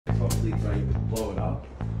so you could blow it up.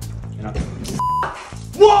 And I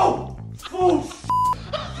whoa! Oh!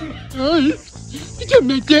 You turn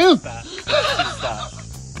me down.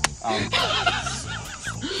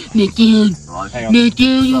 Nick down. Hang on. Nick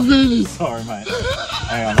down, you really. Sorry, mate.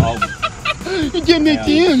 Hang on, hold. You turn me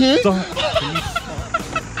down, huh?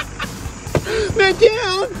 Nick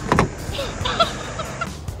down.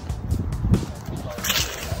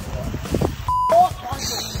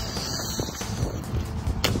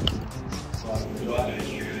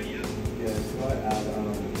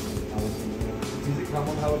 Does it come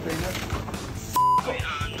on jalapeno?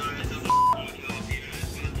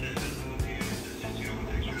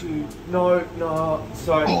 Dude, no,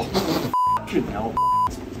 sorry. Fucking hell.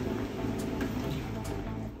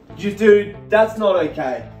 Dude, that's not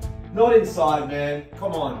okay. Not inside, man.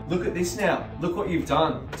 Come on, look at this now. Look what you've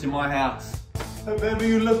done to my house. Hey, baby,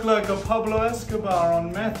 you look like a Pablo Escobar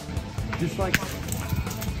on meth. Just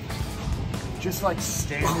like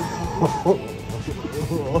standard people.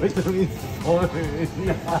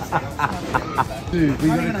 Dude, we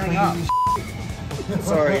gotta hang up.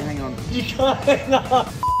 Sorry, hang on. You can't hang up.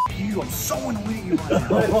 I'm so annoyed at you right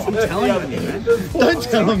now. I'm telling you, man. Don't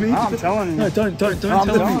tell me. I'm telling you. No, don't tell me.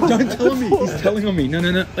 Don't tell me. He's telling on me.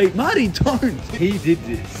 No. Wait, Marty, don't. He did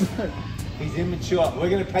this. He's immature. We're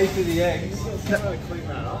gonna pay for the eggs. Clean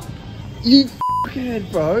that up. You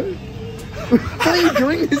f***head, bro. Why are you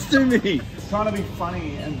doing this to me? Trying to be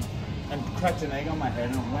funny and cracked an egg on my head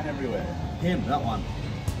and it went everywhere. Him, that one.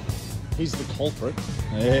 He's the culprit.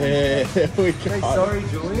 Yeah, we go. Hey, sorry,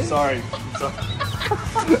 Julian. Sorry.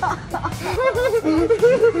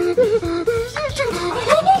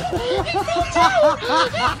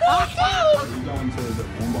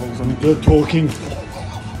 I'm good talking.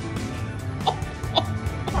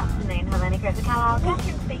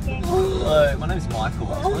 Hello, my name's Michael.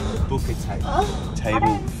 I want to book a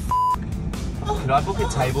table. Can I book a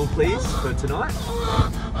table, please, for tonight?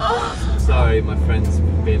 Sorry, my friend's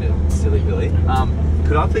been a silly Billy.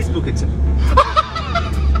 Could I please book a table?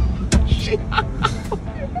 Shit.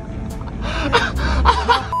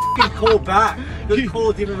 Call back. Good call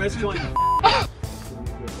a different restaurant.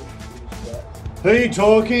 Who are you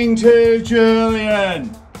talking to,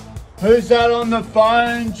 Julian? Who's that on the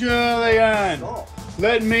phone, Julian? Stop.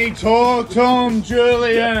 Let me talk to him,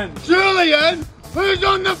 Julian. Julian? Who's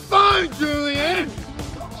on the phone, Julian?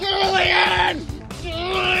 Julian!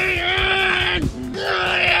 Julian!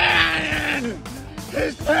 Julian!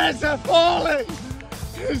 His pants are falling!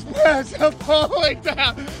 His pants are falling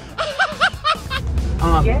down!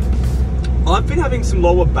 I've been having some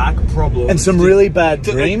lower back problems. And some really bad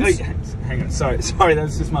dreams. Hang on, sorry,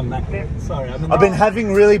 that's just my Mac. Sorry, I've been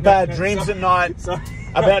having really bad dreams at night Sorry.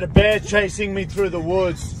 about a bear chasing me through the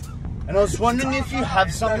woods. And I was wondering if you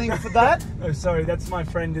have something for that? Oh, sorry, that's my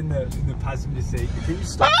friend in the passenger seat. Can you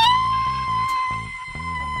stop?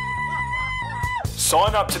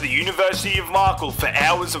 Sign up to the University of Markle for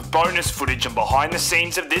hours of bonus footage and behind the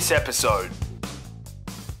scenes of this episode.